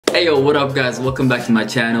Hey yo, what up guys? Welcome back to my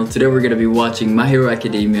channel. Today we're gonna be watching My Hero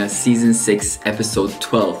Academia Season 6 Episode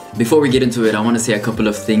 12. Before we get into it, I want to say a couple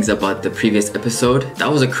of things about the previous episode.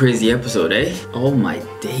 That was a crazy episode, eh? Oh my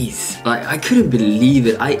days. Like, I couldn't believe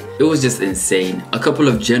it. It was just insane. A couple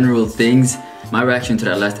of general things. My reaction to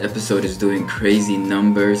that last episode is doing crazy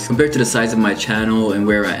numbers compared to the size of my channel and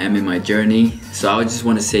where I am in my journey. So I just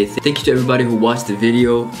want to say thank you to everybody who watched the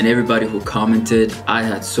video and everybody who commented. I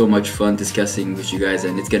had so much fun discussing with you guys,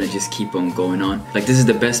 and it's gonna just keep on going on. Like, this is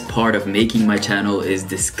the best part of making my channel, is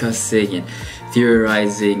discussing and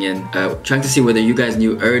theorizing and trying to see whether you guys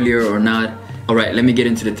knew earlier or not. Alright, let me get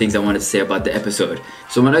into the things I wanted to say about the episode.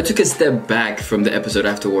 So when I took a step back from the episode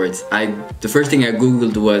afterwards, the first thing I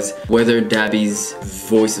googled was whether Dabi's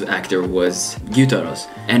voice actor was Gyutaro's.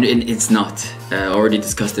 And it's not. I already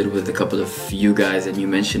discussed it with a couple of you guys and you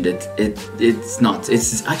mentioned it. It's not.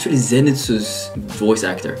 It's actually Zenitsu's voice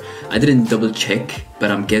actor. I didn't double check,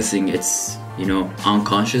 but I'm guessing it's, you know,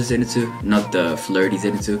 unconscious Zenitsu, not the flirty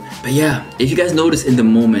Zenitsu. But yeah, if you guys notice in the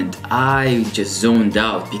moment, I just zoned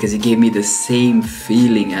out because it gave me the same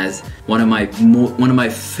feeling as one of my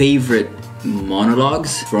favorite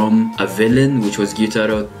monologues from a villain, which was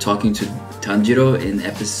Gyutaro talking to Tanjiro in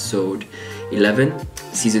episode 11,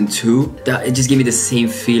 season 2. It just gave me the same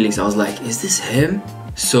feeling. So I was like, is this him?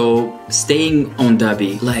 So staying on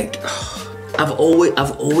Dabi, like, I've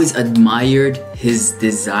always admired his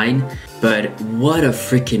design. But what a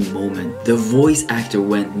freaking moment. The voice actor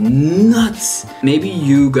went nuts. Maybe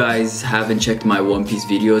you guys haven't checked my One Piece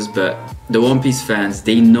videos, but the One Piece fans,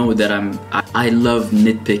 they know that I love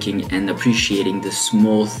nitpicking and appreciating the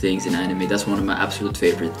small things in anime. That's one of my absolute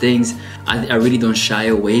favorite things. I really don't shy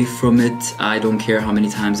away from it. I don't care how many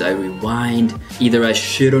times I rewind. Either I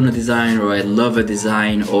shit on a design, or I love a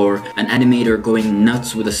design, or an animator going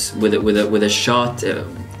nuts with a shot,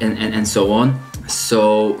 and so on.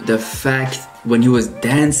 So the fact when he was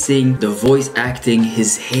dancing, the voice acting,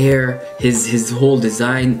 his hair, his whole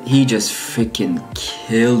design, he just freaking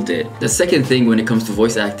killed it. The second thing when it comes to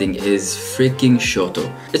voice acting is freaking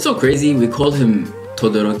Shoto. It's so crazy, we call him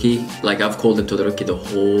Todoroki. Like, I've called him Todoroki the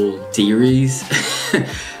whole series.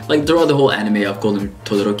 Like, throughout the whole anime, I've called him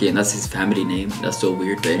Todoroki, and that's his family name. That's so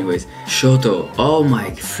weird, but anyways. Shoto, oh my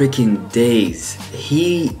freaking days.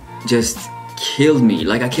 He just killed me.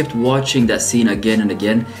 Like, I kept watching that scene again and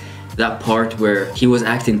again. That part where he was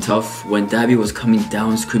acting tough when Dabi was coming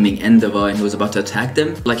down screaming Endava and he was about to attack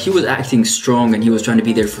them. Like, he was acting strong and he was trying to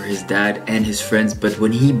be there for his dad and his friends, but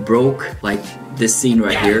when he broke, like this scene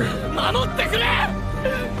right here,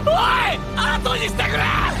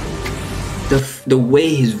 the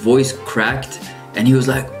way his voice cracked and he was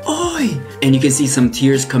like, "Oi!" and you can see some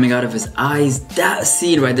tears coming out of his eyes. That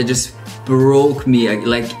scene right there just broke me.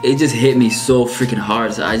 Like, it just hit me so freaking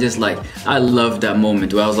hard. So I loved that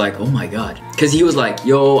moment where I was like, oh my god, because he was like,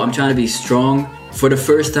 yo, I'm trying to be strong. For the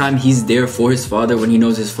first time, he's there for his father when he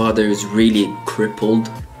knows his father is really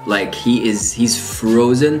crippled. Like, he's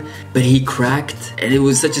frozen, but he cracked, and it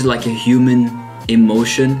was such a human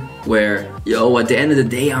emotion where, yo, at the end of the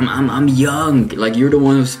day, I'm young. Like, you're the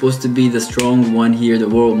one who's supposed to be the strong one here, the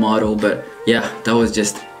role model. But yeah, that was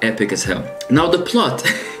just epic as hell. Now the plot.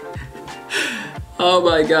 Oh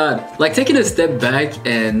my god. Like, taking a step back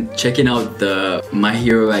and checking out the My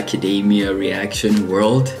Hero Academia reaction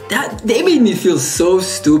world, they made me feel so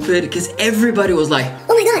stupid because everybody was like,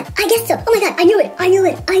 oh my god, I guessed so. Oh my god, I knew it, I knew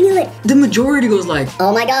it, I knew it. The majority was like,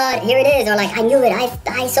 oh my god, here it is. Or like, I knew it,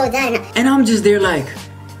 I saw that. And I'm just there like,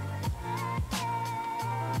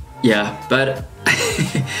 yeah, but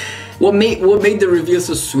what made the reveal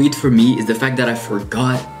so sweet for me is the fact that I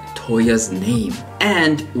forgot Toya's name.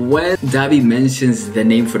 And when Dabi mentions the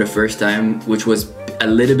name for the first time, which was a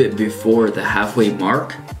little bit before the halfway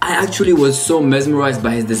mark, I actually was so mesmerized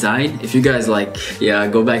by his design. If you guys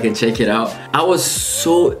go back and check it out. I was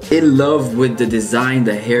so in love with the design,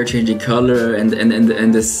 the hair changing color, and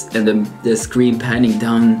the screen panning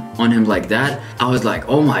down on him like that. I was like,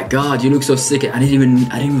 oh my god, you look so sick. I didn't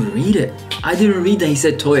even read it. I didn't read that he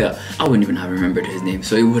said Toya. I wouldn't even have remembered his name,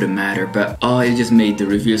 so it wouldn't matter. But oh, it just made the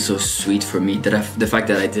reveal so sweet for me that the fact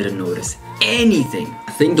that I didn't notice anything.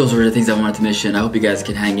 I think those were the things I wanted to mention. I hope you guys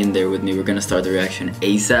can hang in there with me. We're gonna start the reaction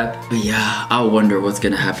ASAP. But yeah, I wonder what's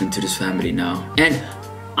gonna happen to this family now. And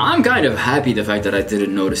I'm kind of happy the fact that I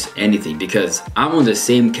didn't notice anything, because I'm on the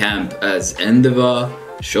same camp as Endava,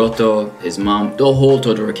 Shoto, his mom, the whole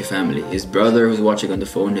Todoroki family. His brother who's watching on the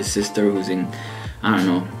phone, his sister who's in I don't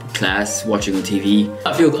know, class, watching on TV.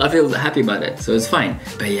 I feel happy about it, so it's fine.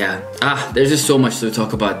 But yeah, there's just so much to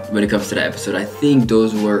talk about when it comes to that episode. I think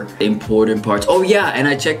those were important parts. Oh yeah, and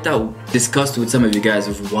I discussed with some of you guys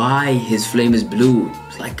of why his flame is blue.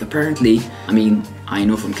 Like apparently, I mean, I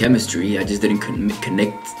know from chemistry, I just didn't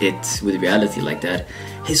connect it with reality like that.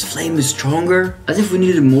 His flame is stronger, as if we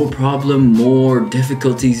needed more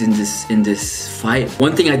difficulties in this fight.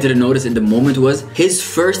 One thing I didn't notice in the moment was his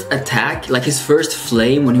first attack, like his first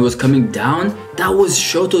flame when he was coming down, that was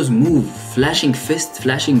Shoto's move. Flashing fist,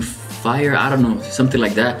 flashing fire, I don't know, something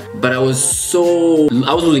like that. But I was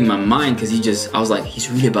losing my mind because I was like,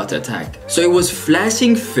 he's really about to attack. So it was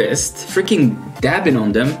flashing fist, freaking dabbing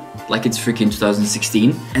on them like it's freaking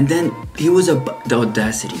 2016. And then he was the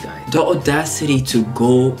audacity, guy. The audacity to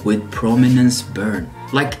go with prominence burn.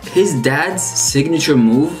 Like his dad's signature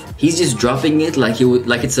move, he's just dropping it like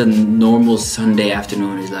it's a normal Sunday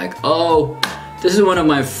afternoon. He's like, oh, this is one of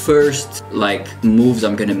my first like moves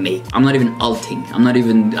I'm gonna make. I'm not even ulting. I'm not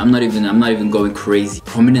even going crazy.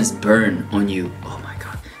 Prominence burn on you. Oh my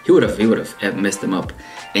god. He would have messed them up.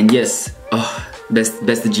 And yes,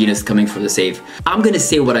 best the genius coming for the save. I'm gonna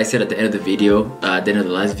say what I said at the end of the video, the end of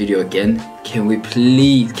the last video again. Can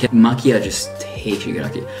Makia just take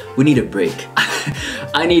Shigaraki? We need a break.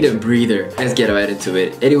 I need a breather. Let's get right into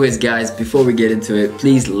it. Anyways guys, before we get into it,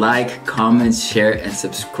 please like, comment, share, and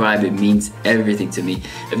subscribe. It means everything to me.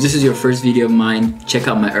 If this is your first video of mine, check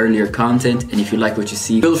out my earlier content, and if you like what you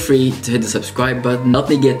see, feel free to hit the subscribe button. Help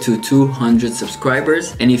me get to 200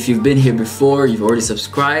 subscribers. And if you've been here before, you've already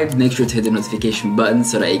subscribed, make sure to hit the notification button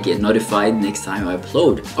so that you get notified next time I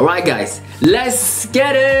upload. Alright guys, let's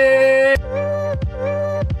get it!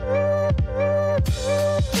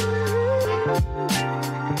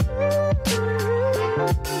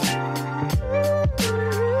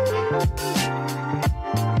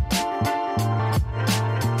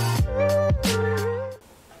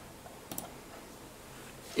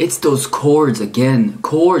 It's those cords again.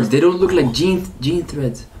 Cords, they don't look like gene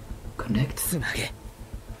threads. Connect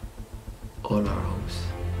all our hopes.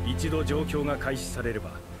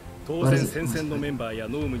 What is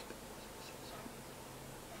it?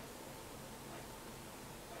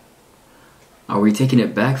 Are we taking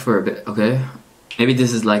it back for a bit? Okay. Maybe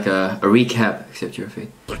this is like a recap, except your fate.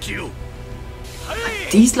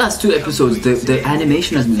 These last two episodes, the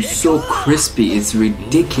animation has been so crispy, it's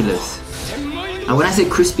ridiculous. And when I say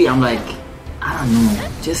crispy, I'm like, I don't know,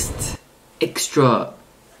 just extra.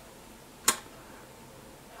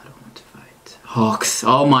 I don't want to fight. Hawks,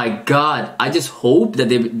 oh my god. I just hope that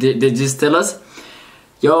they just tell us,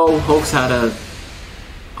 yo,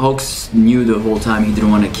 Hawks knew the whole time he didn't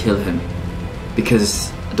want to kill him.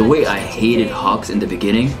 Because the way I hated Hawks in the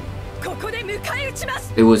beginning,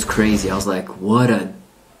 it was crazy. I was like, what a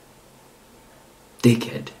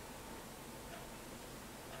dickhead.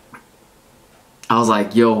 I was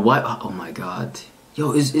like, yo, what? Oh my god.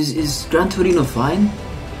 Yo, is Gran Torino fine?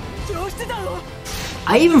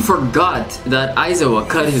 I even forgot that Aizawa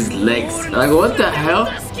cut his legs. Like, what the hell?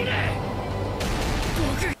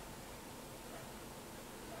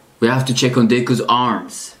 We have to check on Deku's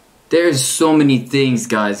arms. There's so many things,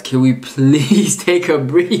 guys. Can we please take a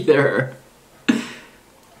breather?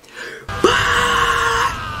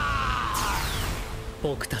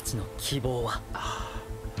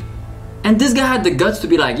 And this guy had the guts to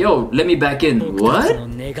be like, yo, let me back in. What?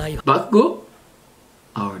 Bakugo?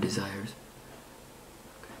 Our desires.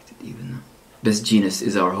 Even best genius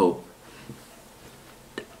is our hope.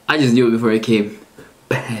 I just knew it before it came.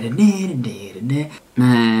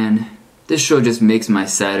 Man, this show just makes my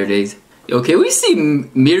Saturdays. Yo, can we see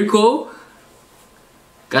Mirko?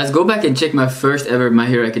 Guys, go back and check my first ever My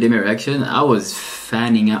Hero Academia reaction. I was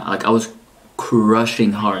fanning out, like I was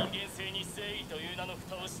crushing hard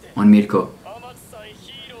on Mirko.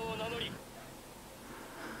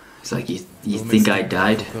 It's like, you think I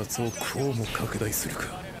died?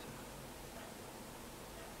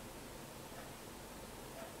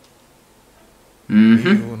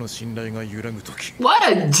 What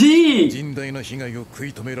a G!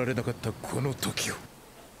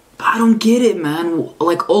 I don't get it, man.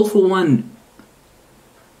 Like, all for one.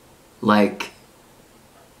 Like,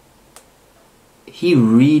 he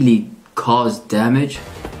really caused damage.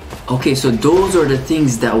 Okay, so those are the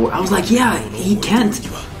things that were. I was like, yeah, he can't.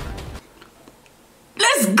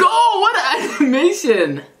 Let's go! What an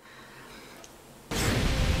animation!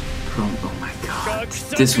 Oh my god.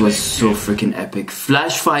 This was so freaking epic.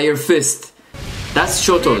 Flash Fire Fist. That's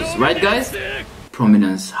Shoto's, right, guys?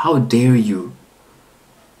 Prominence. How dare you?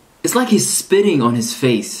 It's like he's spitting on his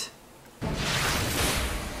face.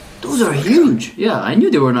 Those are huge. Yeah, I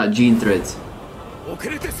knew they were not gene threads.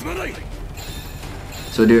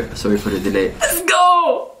 So dear, sorry for the delay. Let's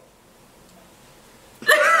go!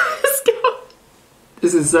 Let's go!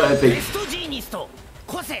 This is so epic.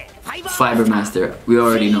 Fiber Master, we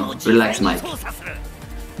already know. Relax, Mike.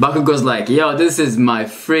 Bakugo's like, yo, this is my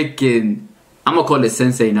freaking... I'm gonna call it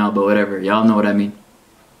sensei now, but whatever. Y'all know what I mean.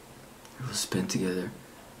 It was spent together.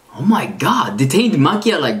 Oh my god, detained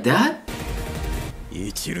Makia like that?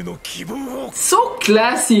 So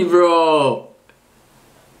classy, bro.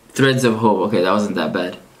 Threads of hope. Okay, that wasn't that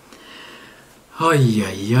bad. Oh yeah,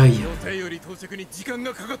 yeah, yeah.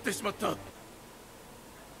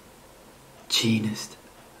 Genius.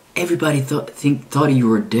 Everybody thought you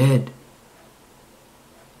were dead.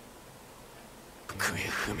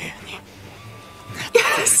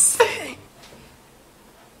 Yes.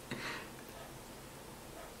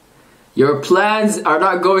 Your plans are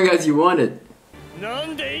not going as you wanted.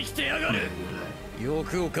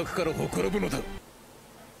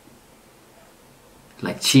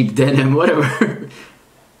 Like cheap denim, whatever.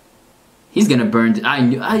 He's gonna burn.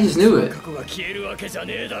 I just knew it.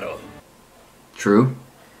 True.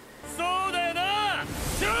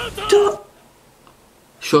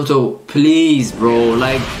 Shoto, please, bro.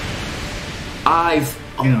 Like,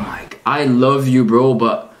 oh my, I love you, bro,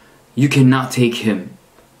 but you cannot take him.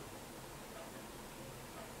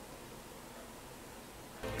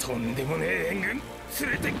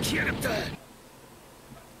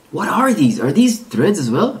 What are these? Are these threads as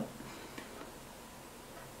well?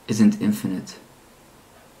 Isn't infinite.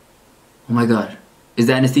 Oh my god. Is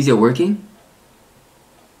the anesthesia working?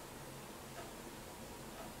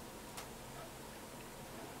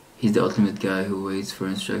 He's the ultimate guy who waits for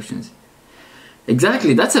instructions.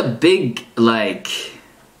 Exactly, that's a big, like...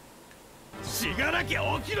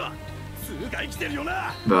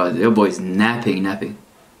 Bro, your boy's napping.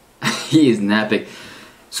 He is napping.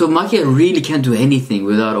 So Makia really can't do anything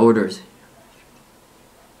without orders.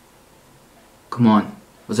 Come on.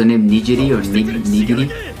 Was her name Nijiri or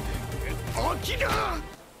Nigiri?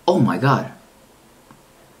 Oh my god.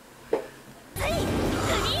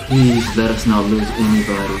 Please let us not lose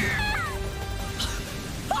anybody.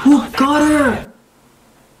 Who got her?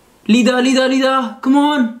 Lida, come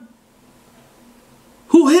on.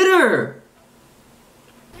 Who hit her?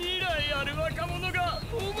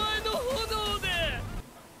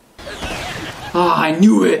 Oh, I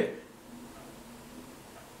knew it.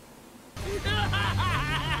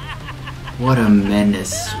 What a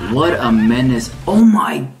menace. What a menace. Oh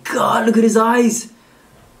my god, look at his eyes.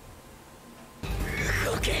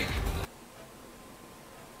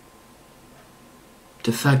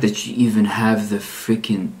 The fact that you even have the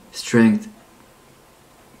freaking strength.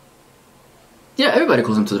 Yeah, everybody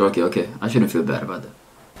calls him Todoroki. Okay, I shouldn't feel bad about that.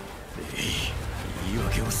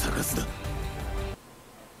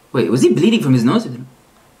 Wait, was he bleeding from his nose?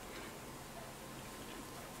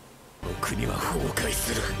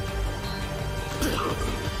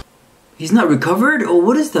 He's not recovered? Oh,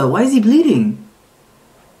 what is that? Why is he bleeding?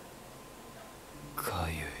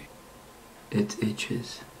 It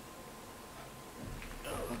itches.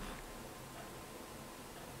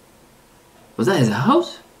 Was that his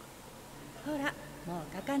house?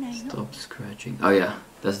 Stop scratching. Oh yeah,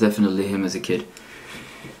 that's definitely him as a kid.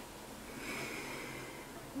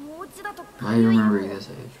 I remember this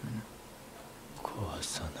age right now.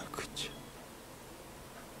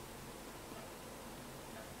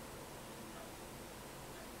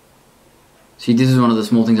 See, this is one of the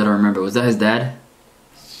small things that I remember. Was that his dad?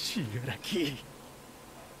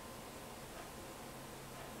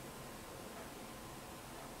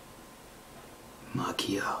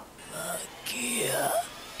 Makia.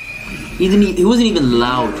 He wasn't even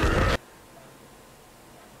loud.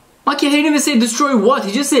 Makia didn't even say destroy what?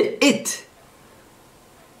 He just said it.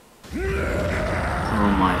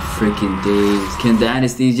 Oh my freaking days. Can the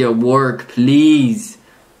anesthesia work, please?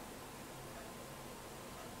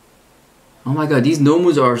 Oh my god, these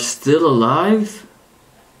Nomus are still alive?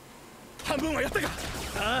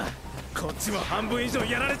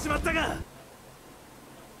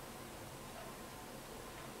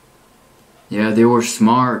 Yeah, they were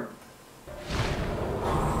smart.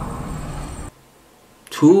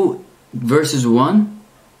 2 versus 1?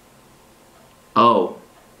 Oh.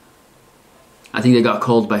 I think they got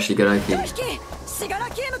called by Shigaraki.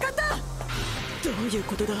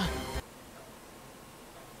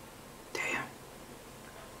 Damn.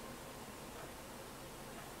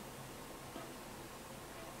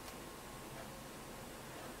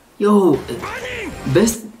 Yo,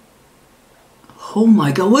 best... Oh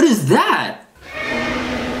my god, what is that?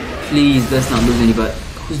 Please, let's not lose anybody.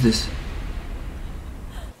 Who's this?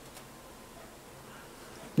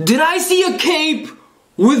 Did I see a cape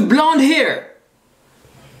with blonde hair?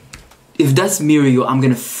 If that's Mirio, I'm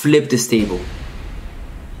gonna flip this table.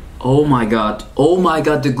 Oh my god. Oh my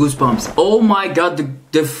god, the goosebumps. Oh my god,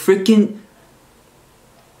 the freaking...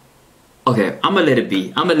 Okay, I'm gonna let it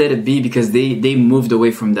be. I'm gonna let it be because they moved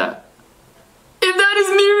away from that. If that is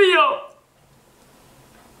Mirio!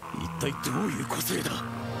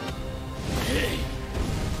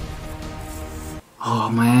 Oh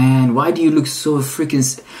man, why do you look so freaking...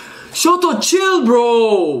 Shoto, chill,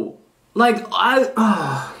 bro! Like,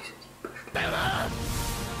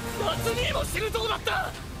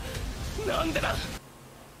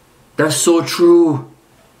 That's so true.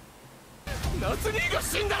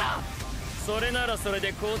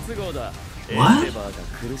 What?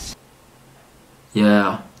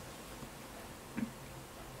 Yeah.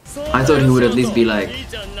 I thought he would at least be like,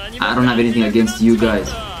 I don't have anything against you guys.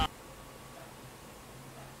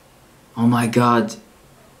 Oh my god.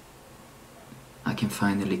 I can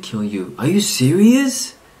finally kill you. Are you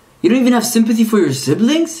serious? You don't even have sympathy for your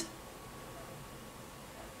siblings?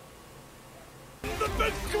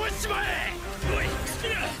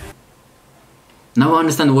 Now I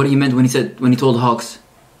understand what he meant when he told Hawks.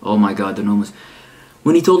 Oh my god, the Nomus.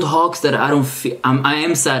 When he told Hawks that I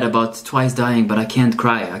am sad about Twice dying, but I can't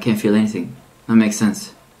cry. I can't feel anything. That makes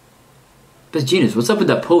sense. Best Genius, what's up with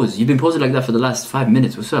that pose? You've been posing like that for the last 5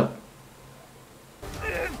 minutes. What's up?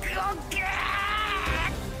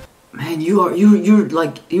 Man, you're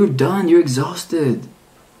done. You're exhausted.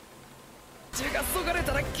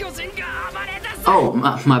 Oh,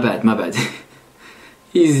 my bad.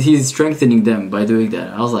 He's strengthening them by doing that.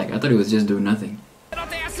 I was like, I thought he was just doing nothing.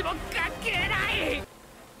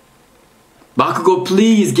 Bakugo,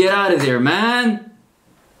 please get out of there, man.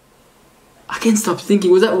 I can't stop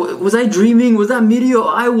thinking. Was I dreaming? Was that Mirio?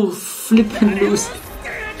 I will flip and lose.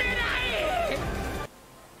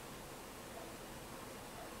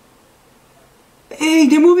 Hey,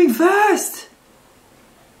 they're moving fast.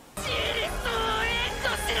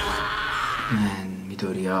 Man,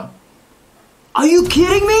 Midoriya. Are you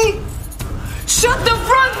kidding me? Shut the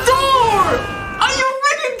front door! Are you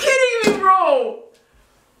freaking kidding me, bro?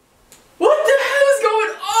 What the hell is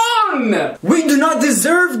going on? We do not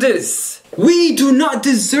deserve this. We do not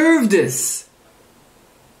deserve this.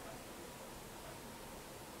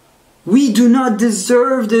 We do not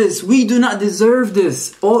deserve this. We do not deserve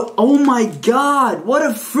this. Oh my god. What a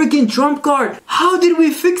freaking trump card. How did we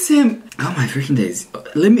fix him? Oh my freaking days.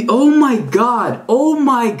 Oh my god. Oh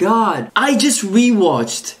my god. I just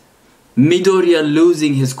rewatched Midoriya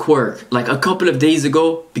losing his quirk like a couple of days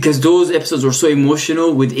ago because those episodes were so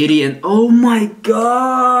emotional with Iri and oh my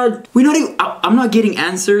god. I'm not getting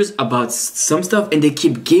answers about some stuff and they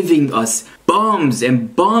keep giving us bombs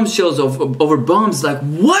and bombshells over bombs. Like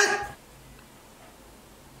what?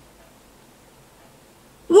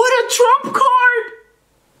 What a trump card!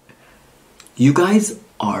 You guys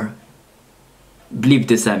are... Bleep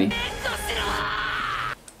this, Sammy.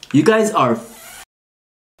 You guys are...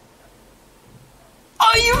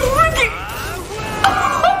 Are you freaking...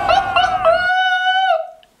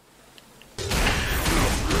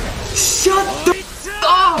 Shut the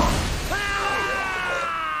up!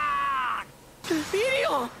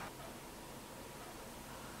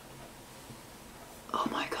 Oh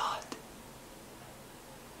my god.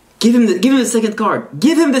 Give him the second card.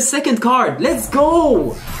 Give him the second card. Let's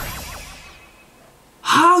go.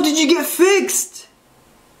 How did you get fixed?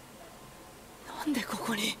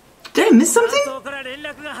 Did I miss something?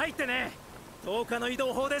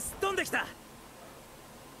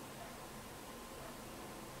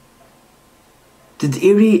 Did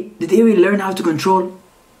Iri learn how to control?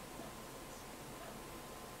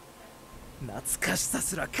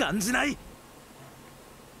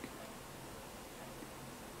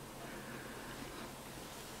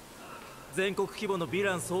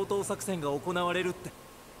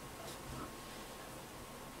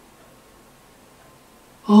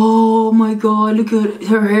 Oh my god, look at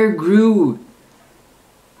her hair grew.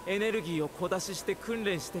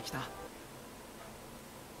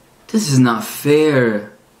 This is not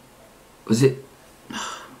fair. Was it?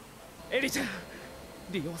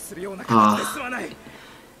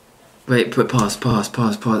 Wait, pause.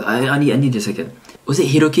 I need a second. Was it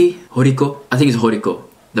Hiroki? Horiko? I think it's Horiko,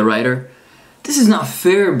 the writer. This is not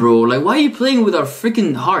fair, bro. Like, why are you playing with our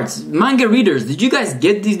freaking hearts? Manga readers, did you guys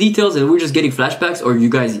get these details and we're just getting flashbacks? Or you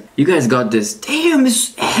guys got this? Damn,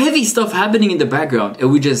 it's heavy stuff happening in the background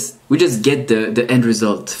and we just get the end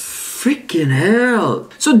result. Freaking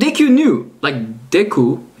hell. So Deku knew. Like,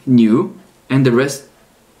 Deku knew and the rest,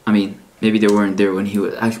 I mean, maybe they weren't there when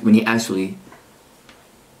he actually...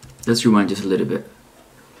 Let's rewind just a little bit.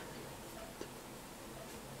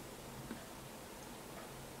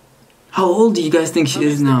 How old do you guys think she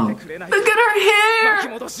is now? Look at her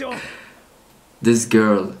hair! This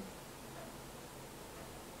girl.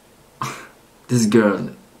 This girl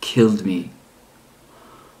killed me.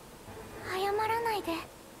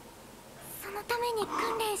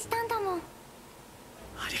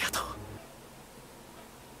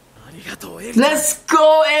 Let's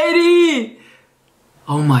go, Eddie!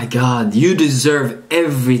 Oh my god, you deserve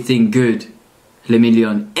everything good,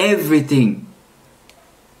 LEMILLION. Everything.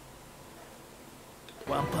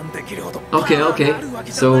 Okay, okay.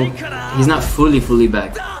 So, he's not fully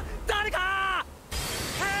back.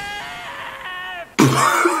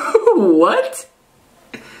 What?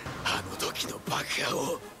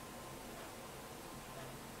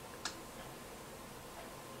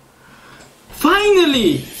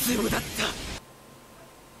 Finally!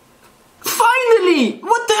 Finally!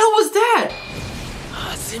 What the hell was that?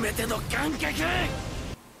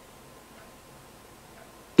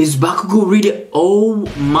 Is Bakugo really? Oh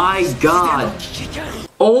my god!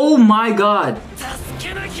 Oh my god!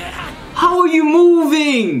 How are you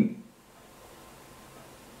moving?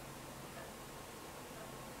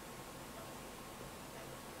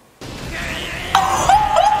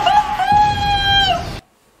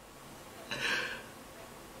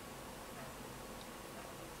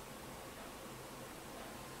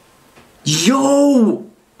 Yo!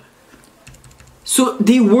 So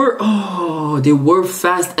they were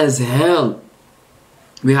fast as hell.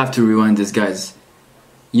 We have to rewind this, guys.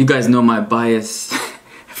 You guys know my bias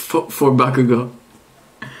for Bakugo.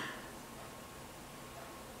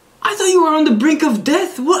 I thought you were on the brink of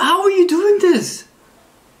death. What? How are you doing this?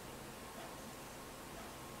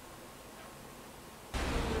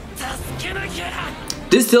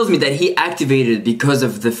 This tells me that he activated because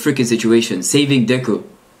of the freaking situation, saving Deku.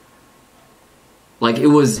 Like he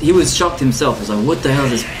was shocked himself. He was like, what the hell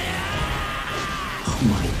is this? Oh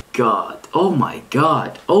my god. Oh my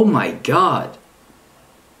god. Oh my god.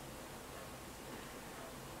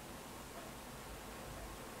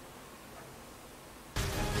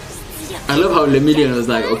 I love how LEMILLION was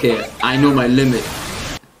like, okay, I know my limit.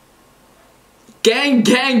 Gang,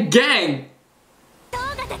 gang, gang!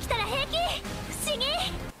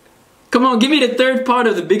 Come on, give me the third part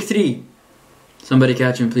of the big three. Somebody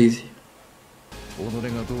catch him, please.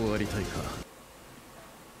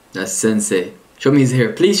 That's Sensei. Show me his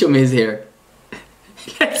hair. Please show me his hair.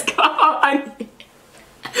 Let's go!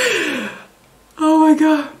 Oh my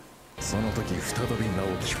god.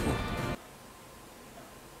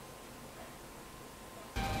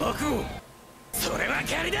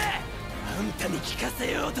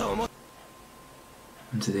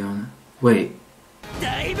 Into the honor. Wait.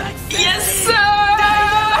 Yes, sir!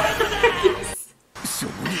 Yes.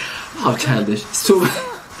 How childish. So,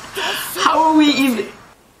 how are we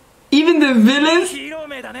even the villains?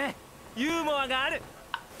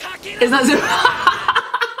 It's not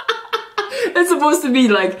it's supposed to be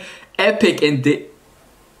like epic and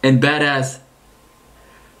badass.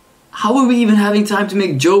 How are we even having time to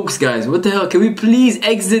make jokes, guys? What the hell? Can we please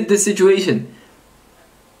exit this situation?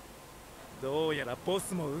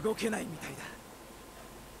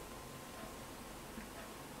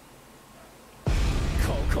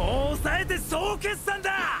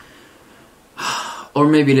 Or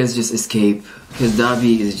maybe let's just escape, because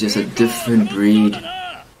Dabi is just a different breed.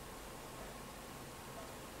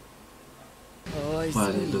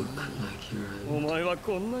 Why do they look like you're...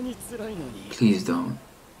 Please don't.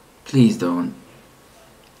 Please don't.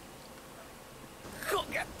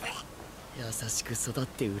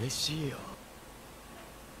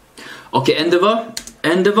 Okay, Endeavor,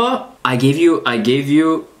 I gave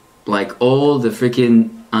you like all the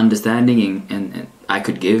freaking understanding and I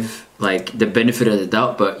could give like the benefit of the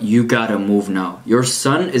doubt, but you gotta move now. Your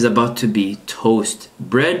son is about to be toast,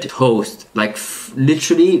 bread toast, like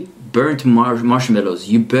literally burnt marshmallows.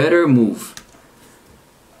 You better move.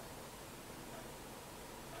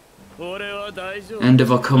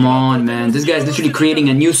 Endeavor, come on, man. This guy's literally creating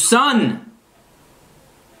a new sun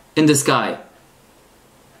in the sky.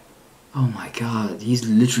 Oh my god, he's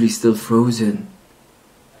literally still frozen.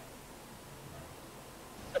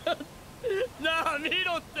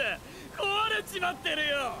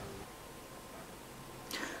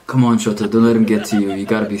 Come on, Shota, don't let him get to you. You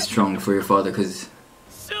gotta be strong for your father, cause...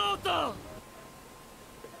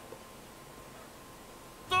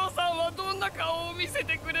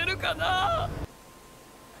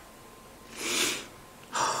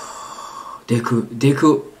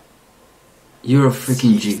 Deku, you're a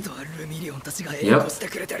freaking G. Yep.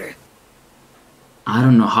 I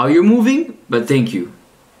don't know how you're moving, but thank you.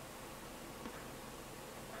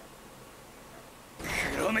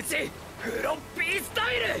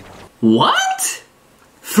 What?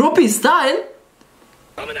 Floppy style?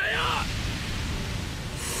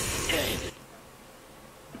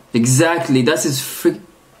 Exactly, that's his freak.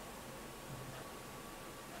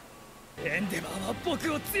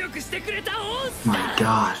 My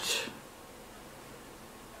God.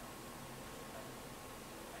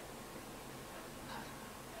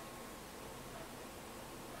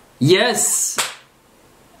 Yes!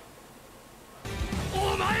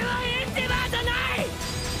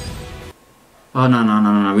 Oh,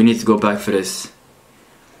 no. We need to go back for this.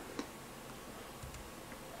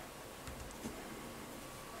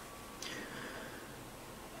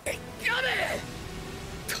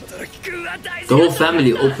 The whole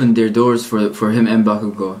family opened their doors for him and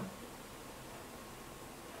Bakugo.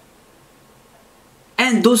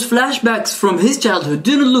 And those flashbacks from his childhood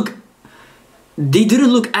didn't look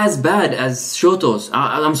as bad as Shoto's.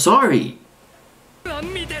 I'm sorry.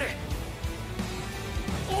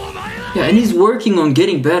 Yeah, and he's working on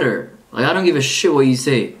getting better. Like, I don't give a shit what you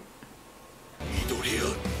say.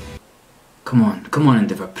 Come on,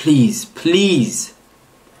 Endeavor, please.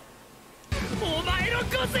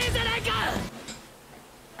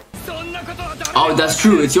 Oh, that's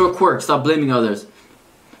true, it's your quirk, stop blaming others.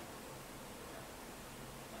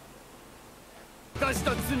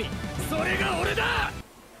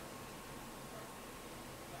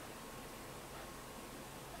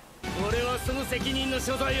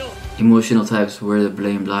 Emotional types where the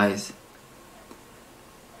blame lies.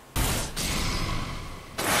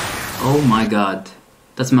 Oh my God,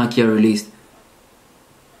 that's Makia released.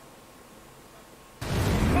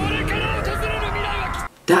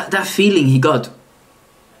 That feeling he got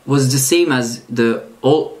was the same as the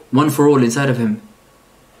one for all inside of him.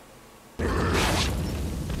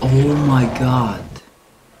 Oh my God.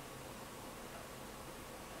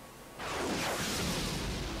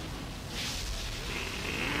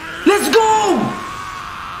 Let's go!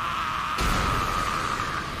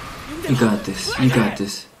 You got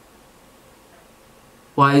this.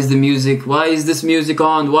 Why is this music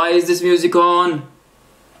on?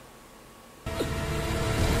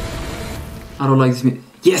 I don't like this music.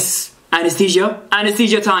 Yes!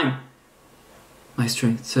 Anesthesia time! My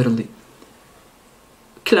strength, suddenly.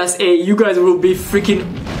 Class A, you guys will be freaking...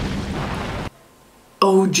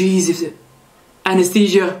 Oh Jesus.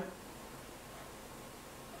 Anesthesia.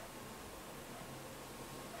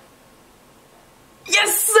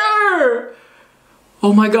 Yes, sir!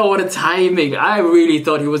 Oh my God, what a timing. I really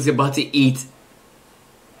thought he was about to eat.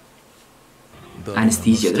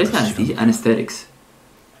 Anesthesia. Did I say anesthesia? Anesthetics.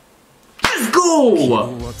 Let's go!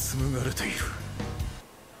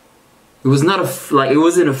 It was not it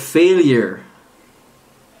wasn't a failure.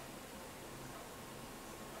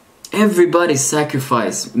 Everybody's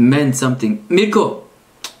sacrifice meant something. Mirko!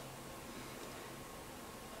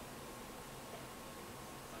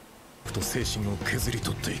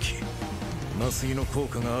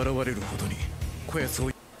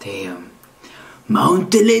 Damn.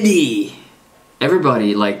 Mount Lady!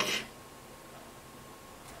 Everybody, like...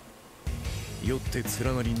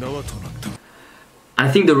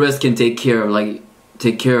 I think the rest can take care of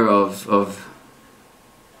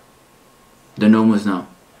the Nomus now.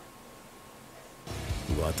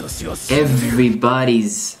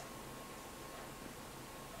 Everybody's...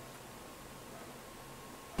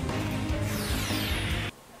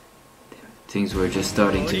 Things were just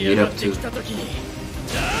starting to heat up too.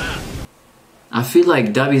 I feel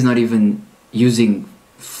like Dabi's not even using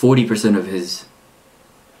 40% of his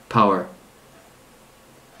power.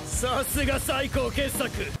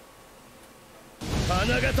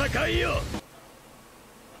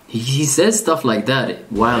 He says stuff like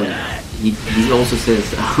that while he also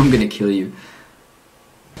says, I'm gonna kill you.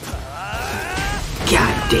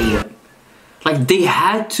 God damn. Like, they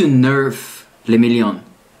had to nerf LEMILLION,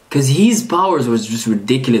 because his powers was just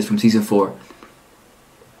ridiculous from season 4.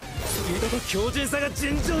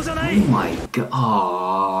 Oh my God.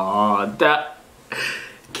 Aww, that...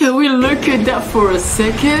 Can we look at that for a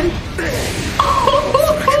second?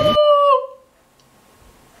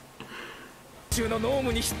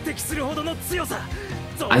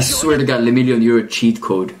 I swear to God, LEMILLION, you're a cheat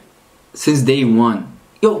code. Since day one.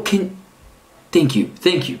 Yo, Thank you.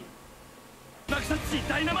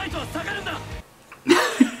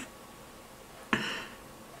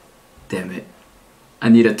 Damn it. I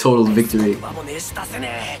need a total victory.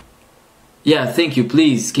 Yeah, thank you,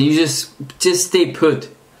 please. Can you just stay put?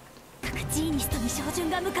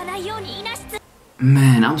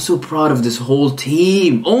 Man, I'm so proud of this whole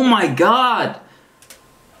team. Oh my God!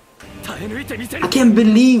 I can't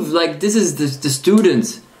believe, like, this is the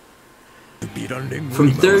students.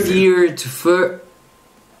 From third year to first.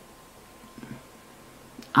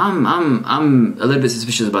 I'm a little bit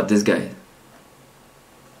suspicious about this guy.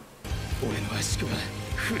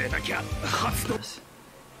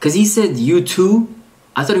 Cause he said you too.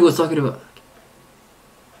 I thought he was talking about.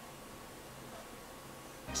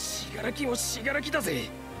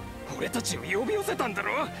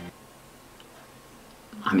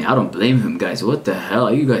 I mean, I don't blame him, guys. What the hell?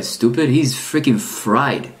 Are you guys stupid? He's freaking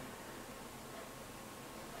fried.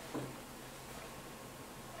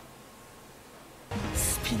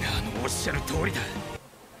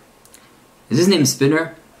 Is his name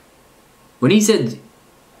Spinner? When he said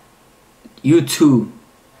you too,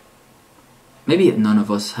 maybe none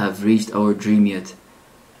of us have reached our dream yet.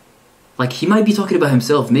 Like, he might be talking about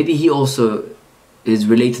himself. Maybe he also is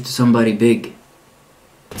related to somebody big.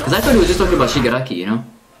 Because I thought he was just talking about Shigaraki, you know?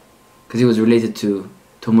 Because he was related to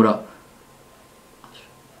Tomura.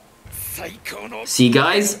 See,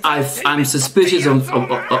 guys, I'm suspicious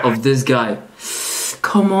of this guy.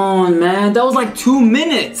 Come on, man. That was like 2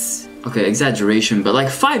 minutes. Okay, exaggeration, but like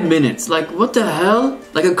 5 minutes. Like, what the hell?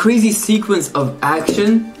 Like a crazy sequence of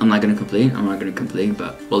action. I'm not gonna complain,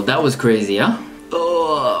 but... Well, that was crazy, huh?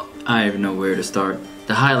 Oh, I don't even know where to start.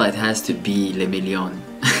 The highlight has to be LEMILLION.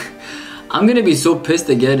 I'm gonna be so pissed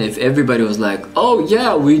again if everybody was like, oh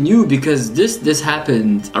yeah, we knew because this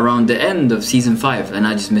happened around the end of season 5 and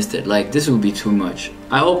I just missed it. Like, this would be too much.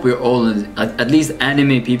 I hope we're all, at least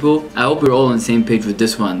anime people, I hope we're all on the same page with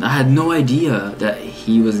this one. I had no idea that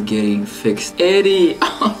he was getting fixed. Eddie,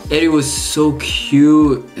 Eddie was so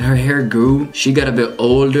cute. Her hair grew. She got a bit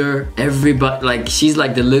older. Everybody, like, she's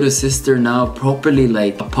like the little sister now, properly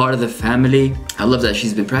like a part of the family. I love that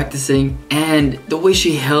she's been practicing. And the way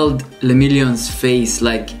she held LEMILLION's face,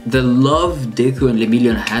 like the love Deku and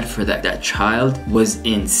LEMILLION had for that child was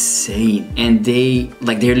insane. And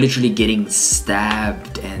they're literally getting stabbed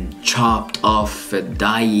and chopped off,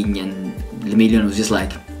 dying, and LEMILLION was just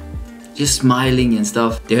like smiling and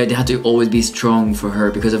stuff. They had to always be strong for her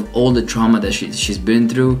because of all the trauma that she's been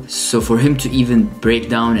through. So for him to even break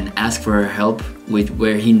down and ask for her help,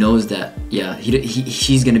 where he knows that, yeah,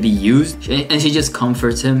 she's gonna be used, and she just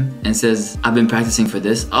comforts him and says, I've been practicing for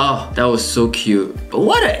this. Oh, that was so cute. But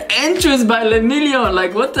what an entrance by LEMILLION.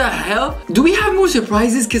 Like, what the hell? Do we have more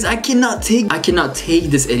surprises? Because I cannot take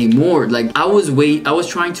this anymore. Like, I was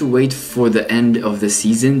trying to wait for the end of the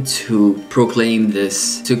season to claim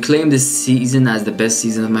this season as the best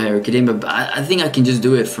season of My Hero Academia, but I think I can just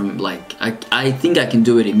do it from like, I think I can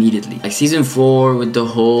do it immediately. Like season 4 with the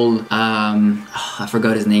whole I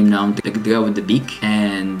forgot his name now, the guy with the beak,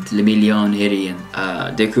 and LEMILLION, Hiri,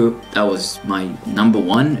 and Deku. That was my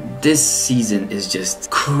 #1. This season is just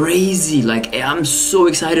crazy. Like, I'm so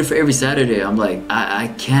excited for every Saturday. I'm like, I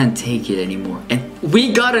can't take it anymore. And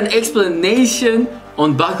we got an explanation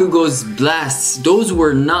on Bakugo's blasts. Those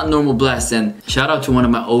were not normal blasts. And shout out to one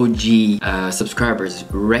of my OG subscribers,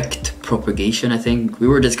 Wrecked Propagation, I think. We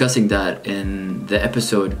were discussing that in the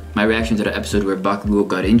episode, my reaction to the episode where Bakugo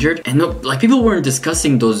got injured. And no, like, people weren't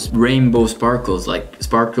discussing those rainbow sparkles, like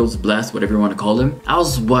sparkles, blasts, whatever you want to call them. I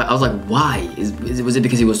was like, why? Was it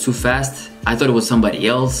because he was too fast? I thought it was somebody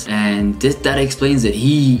else, and that explains it.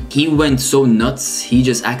 He went so nuts, he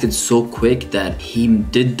just acted so quick that he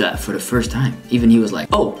did that for the first time. Even he was like,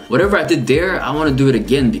 oh, whatever I did there, I want to do it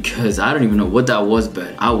again, because I don't even know what that was,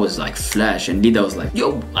 but I was like Flash, and Lida was like,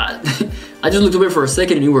 yo, I just looked away for a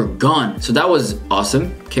second and you were gone. So that was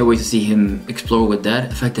awesome. Can't wait to see him explore with that.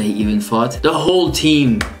 The fact that he even fought the whole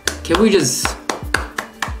team. Can we just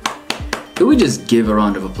give a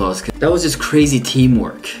round of applause? That was just crazy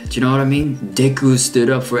teamwork. Do you know what I mean? Deku stood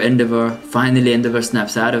up for Endeavor. Finally, Endeavor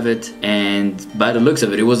snaps out of it. And by the looks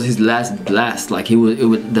of it, it was his last blast. Like, it was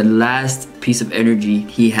the last piece of energy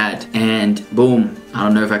he had. And boom. I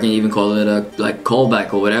don't know if I can even call it a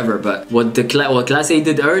callback or whatever. But what Class A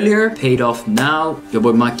did earlier paid off now. Your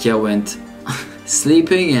boy Makia went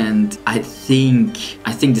sleeping, and I think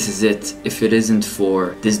this is it. If it isn't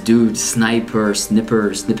for this dude,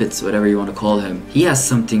 Snippets, whatever you want to call him, he has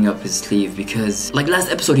something up his sleeve. Because like last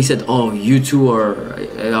episode he said, oh, you two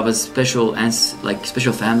have a special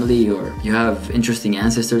family, or you have interesting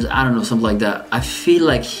ancestors, I don't know, something like that. I feel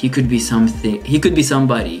like he could be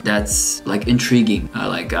somebody that's like intriguing,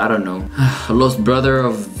 like, I don't know, a lost brother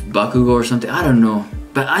of Bakugo or something, I don't know.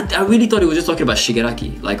 But I really thought he was just talking about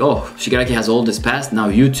Shigaraki. Like, oh, Shigaraki has all this past, now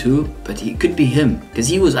you too. But he could be him. Because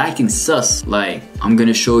he was acting sus. Like, I'm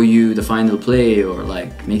gonna show you the final play, or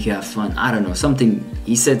like, make you have fun. I don't know, something.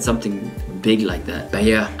 He said something big like that. But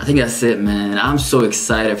yeah, I think that's it, man. I'm so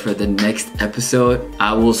excited for the next episode.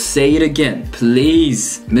 I will say it again,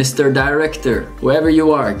 please, Mr. Director, whoever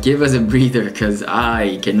you are, give us a breather, because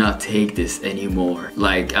I cannot take this anymore.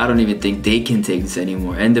 Like, I don't even think they can take this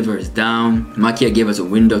anymore. Endeavor is down. Makia gave us a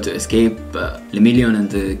window to escape. LEMILLION and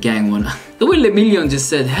the gang won. The way LEMILLION just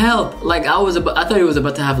said help, like I thought he was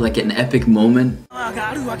about to have like an epic moment.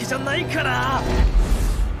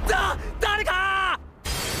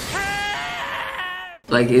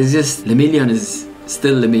 Like, it's just, LEMILLION is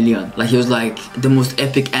still LEMILLION. Like, he was like the most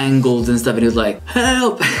epic angles and stuff, and he was like,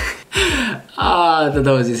 help! I thought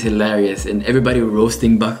that was just hilarious. And everybody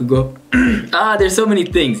roasting Bakugo. There's so many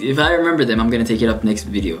things. If I remember them, I'm gonna take it up next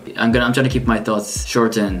video. I'm trying to keep my thoughts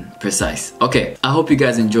short and precise. Okay, I hope you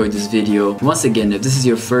guys enjoyed this video. Once again, if this is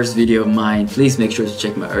your first video of mine, please make sure to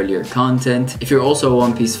check my earlier content. If you're also a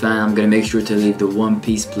One Piece fan, I'm gonna make sure to leave the One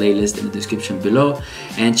Piece playlist in the description below.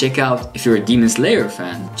 And check out, if you're a Demon Slayer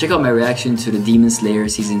fan, check out my reaction to the Demon Slayer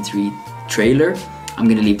Season 3 trailer. I'm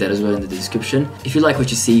gonna leave that as well in the description. If you like what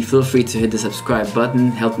you see, feel free to hit the subscribe button.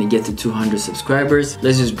 Help me get to 200 subscribers.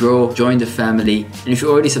 Let's just grow, join the family. And if you're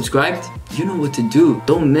already subscribed, you know what to do.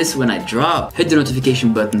 Don't miss when I drop. Hit the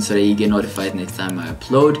notification button so that you get notified next time I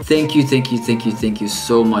upload. Thank you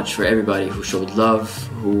so much for everybody who showed love,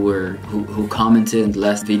 who commented in the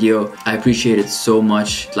last video. I appreciate it so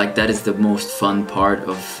much. Like, that is the most fun part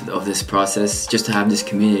of this process. Just to have this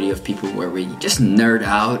community of people where we just nerd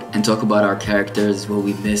out and talk about our characters, what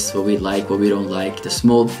we miss, what we like, what we don't like, the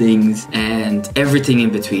small things, and everything in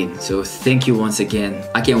between. So thank you once again.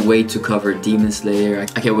 I can't wait to cover Demon Slayer.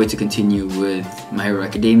 I can't wait to continue with My Hero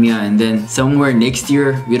Academia, and then somewhere next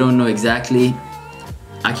year, we don't know exactly.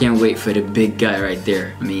 I can't wait for the big guy right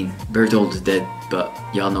there. I mean, Bertolt is dead, but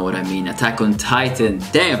y'all know what I mean. Attack on Titan,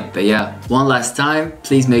 damn! But yeah, one last time,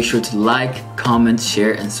 please make sure to like, comment,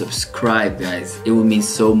 share, and subscribe, guys. It will mean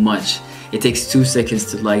so much. It takes 2 seconds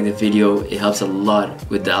to like the video. It helps a lot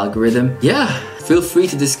with the algorithm. Yeah, feel free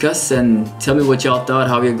to discuss and tell me what y'all thought,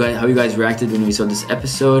 how you guys reacted when we saw this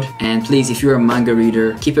episode. And please, if you're a manga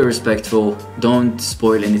reader, keep it respectful. Don't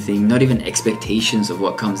spoil anything, not even expectations of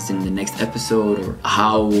what comes in the next episode or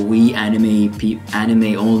how we anime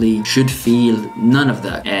only should feel. None of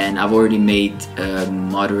that. And I've already made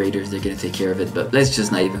moderators, they're gonna take care of it, but let's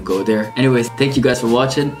just not even go there. Anyways, thank you guys for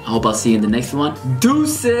watching. I hope I'll see you in the next one.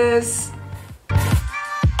 Deuces!